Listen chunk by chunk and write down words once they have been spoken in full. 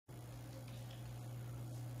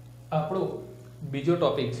આપણો બીજો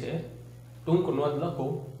ટોપિક છે ટૂંક નોંધ લખો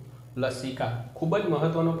લસિકા. ખૂબ જ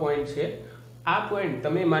મહત્વનો પોઈન્ટ છે આ પોઈન્ટ.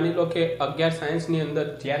 તમે માની લો કે 11 સાયન્સની અંદર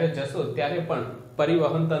જ્યારે જશો ત્યારે પણ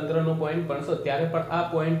પરિવહન તંત્રનો પોઈન્ટ ભણશો ત્યારે પણ આ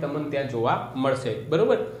પોઈન્ટ તમને ત્યાં જોવા મળશે,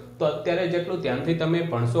 બરોબર? તો અત્યારે જેટલું ધ્યાનથી તમે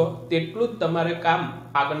ભણશો તેટલું જ તમારે કામ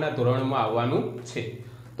આગળના ધોરણમાં આવવાનું છે.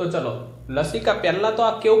 તો ચલો લસિકા પહેલા તો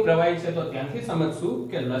આ કેવું પ્રવાહી છે તો ત્યાંથી સમજશું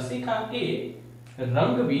કે લસિકા એ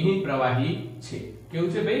રંગવિહીન પ્રવાહી છે. કેવું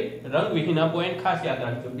છે ભાઈ? રંગવિહીન. આ પોઈન્ટ ખાસ યાદ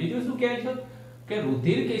રાખજો. બીજું શું કહે છે કે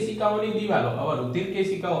રુધિર કેશિકાઓની દિવાલો. હવે રુધિર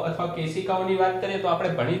કેશિકાઓ અથવા કેશિકાઓની વાત કરીએ તો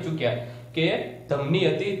આપણે ભણી ચૂક્યા કે ધમની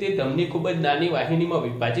હતી, તે ધમની ખૂબ જ નાની વાહિનીમાં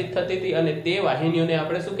વિભાજિત થતી હતી અને તે વાહિનીઓને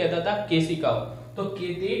આપણે શું કહેતા હતા? કેશિકાઓ. તો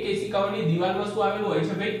તે કેશિકાઓની દિવાલમાં શું આવેલું હોય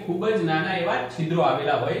છે ભાઈ? ખૂબ જ નાના એવા છિદ્રો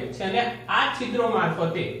આવેલા હોય છે અને આ છિદ્રો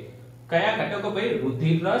મારફતે કયા ઘટકો ભાઈ?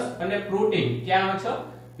 રુધિર રસ અને પ્રોટીન ક્યાં આવે છે?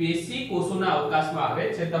 પેશી કોષોના અવકાશમાં આવે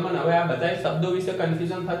છે. તમને હવે આ બધા શબ્દો વિશે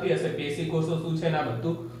કન્ફ્યુઝન થતી હશે, પેશી કોષો શું છે ને આ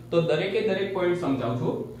બધું, તો દરેકે દરેક પોઈન્ટ સમજાવું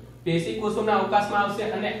છું. પેશી કોષોના અવકાશમાં આવશે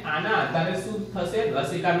અને આના આધારે શું થશે?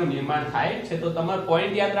 લસિકાનું નિર્માણ થાય છે. તો તમારે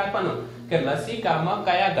પોઈન્ટ યાદ રાખવાનો કે લસિકામાં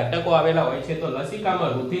કયા ઘટકો આવેલા હોય છે? તો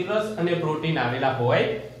લસિકામાં રુધિર રસ અને પ્રોટીન આવેલા હોય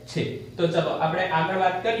છે. તો ચલો આપણે આગળ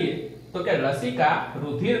વાત કરીએ તો કે લસિકા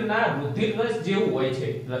રુધિર રસ જેવું હોય છે.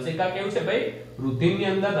 લસિકા કેવું છે ભાઈ? રુધિરની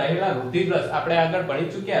અંદર રહેલા રુધિર રસ. આપણે આગળ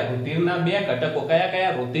ભણી ચૂક્યા રુધિરના બે ઘટકો કયા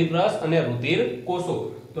કયા? રુધિર રસ અને રુધિર કોષો.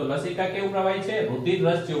 તો લસિકા કેવું પ્રવાહી છે? રુધિર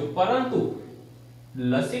રસ જેવું. પરંતુ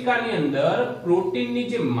લસિકાની અંદર પ્રોટીનની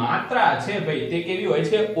જે માત્રા છે ભાઈ તે કેવી હોય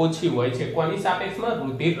છે? ઓછી હોય છે. કોની સાપેક્ષમાં?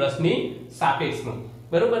 રુધિર રસની સાપેક્ષમાં,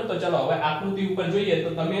 બરોબર? તો ચલો હવે આકૃતિ ઉપર જોઈએ તો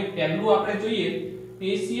તમે પહેલું આપણે જોઈએ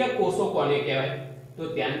પેશીય કોષો કોને કહેવાય? તો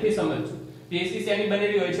ધ્યાનથી સમજજો. પેશી શેની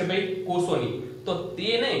બનેલી હોય છે ભાઈ? કોષોની. તો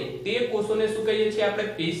તે નહીં, તે કોષોને શું કહીએ છીએ આપણે?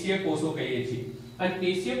 પેશીય કોષો કહીએ છીએ. અને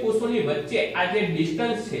પેશીય કોષોની વચ્ચે આ જે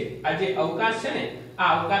ડિસ્ટન્સ છે, આ જે અવકાશ છે ને,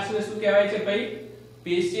 આ અવકાશને શું કહેવાય છે ભાઈ?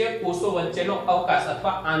 પેશીય કોષો વચ્ચેનો અવકાશ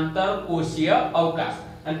અથવા આંતરકોષીય અવકાશ.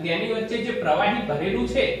 અને તેની વચ્ચે જે પ્રવાહી ભરેલું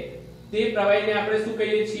છે તે પ્રવાહીને આપણે શું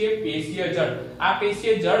કહીએ છીએ? પેશીય જળ. આ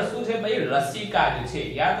પેશીય જળ શું છે ભાઈ? લસિકા જ છે.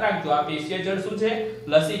 યાદ રાખજો, આ પેશીય જળ શું છે?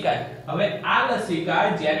 લસિકા. હવે આ લસિકા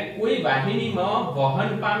જ્યારે કોઈ વાહિનીમાં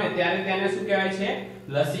વહન પામે ત્યારે તેને શું કહેવાય છે?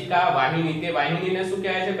 લસિકા વાહિની. તે વાહિનીને શું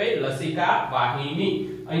કહેવાય છે ભાઈ? લસિકા વાહિની.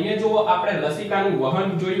 અહીંયા જો આપણે લસિકાનું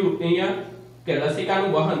વહન જોયું અહીંયા કે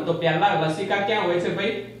લસિકાનું વહન, તો પહેલા લસિકા ક્યાં હોય છે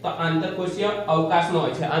ભાઈ? તો આંતરકોષીય અવકાશમાં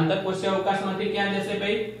હોય છે. આંતરકોષીય અવકાશમાંથી ક્યાં જશે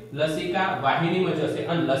ભાઈ? લસિકા વાહિનીમાં જશે.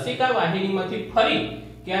 અને લસિકા વાહિનીમાંથી ફરી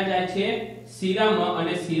ક્યાં જાય છે? શિરામાં.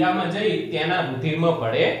 અને શિરામાં જઈ તેના રુધિરમાં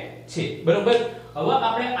ભળે છે, બરોબર? હવે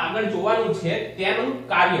આપણે આગળ જોવાનું છે તેનું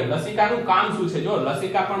કાર્ય. લસિકાનું કામ શું છે? જો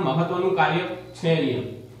લસિકા પણ મહત્વનું કાર્ય છે અહીંયા.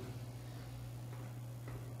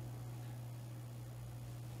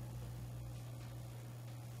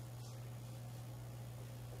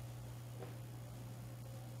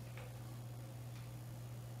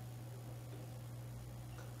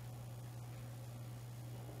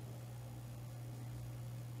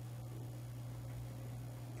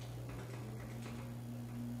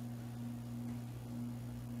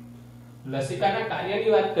 લસિકાના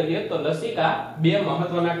કાર્યની વાત કરીએ તો લસિકા બે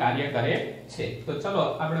મહત્વના કાર્ય કરે છે. તો ચલો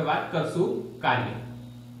આપણે વાત કરશું કાર્ય.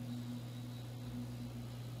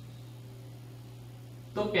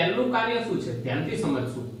 તો પહેલું કાર્ય શું છે? ધ્યાનથી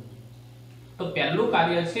સમજશું. તો પહેલું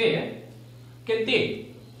કાર્ય છે કે તે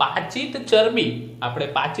પાચિત ચરબી. આપણે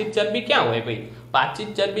પાચિત ચરબી ક્યાં હોય ભાઈ? પાચિત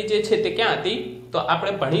ચરબી જે છે તે ક્યાં હતી? તો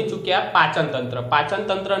આપણે ભણી ચૂક્યા પાચન તંત્ર. પાચન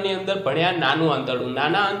તંત્રની અંદર ભણ્યા નાનું આંતરડું.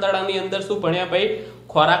 નાના આંતરડાની અંદર શું ભણ્યા ભાઈ?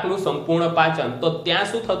 ખોરાકનું સંપૂર્ણ પાચન. તો ત્યાં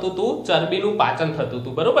શું થતું હતું? ચરબીનું પાચન થતું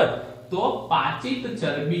હતું, બરોબર? તો પાચિત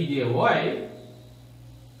ચરબી જે હોય,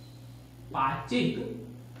 પાચિત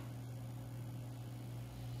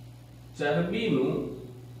ચરબીનું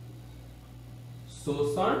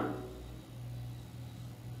શોષણ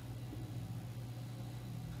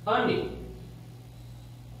અને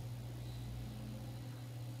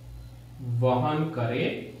વહન કરે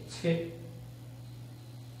છે.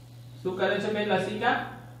 શું કરે છે ભાઈ લસિકા?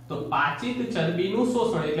 તો પાચિત ચરબીનું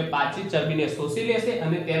શોષણ, એટલે પાચિત ચરબીને શોષી લેશે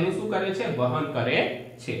અને તેનું શું કરે છે? વહન કરે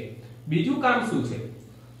છે. બીજું કામ શું છે?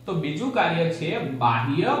 તો બીજું કાર્ય છે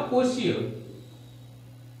બાહ્ય કોષીય.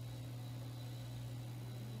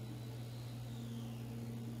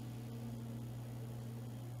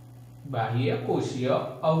 બાહ્ય કોષીય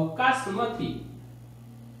અવકાશમાંથી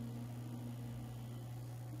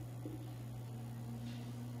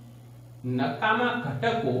નકામા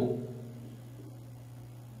ઘટકો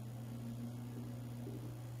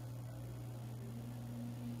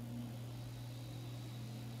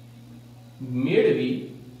મેળવી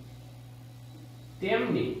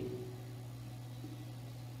તેમને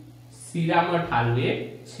શિરામાં ઠાલવે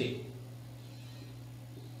છે.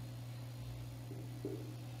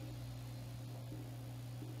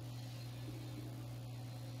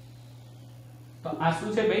 તો આ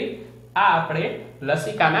શું છે ભાઈ? આ આપણે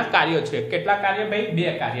લસિકાના કાર્યો છે. કેટલા કાર્ય ભાઈ?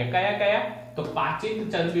 2 કાર્ય. કયા કયા? તો પાચિત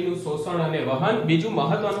ચરબીનું શોષણ અને વહન. બીજું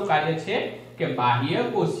મહત્વનું કાર્ય છે કે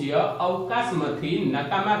બાહ્યકોષીય અવકાશમાંથી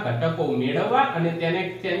નકામા ઘટકો મેળવવા અને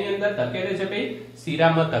તેની અંદર ધકેલે છે ભાઈ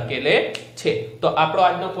શિરામાં ધકેલે છે. તો આપણો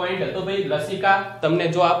આજનો પોઈન્ટ હતો ભાઈ લસિકા. તમને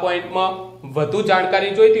જો આ પોઈન્ટમાં વધુ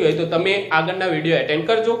જાણકારી જોઈતી હોય તો તમે આગળના વિડીયો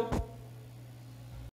એટેન્ડ કરજો.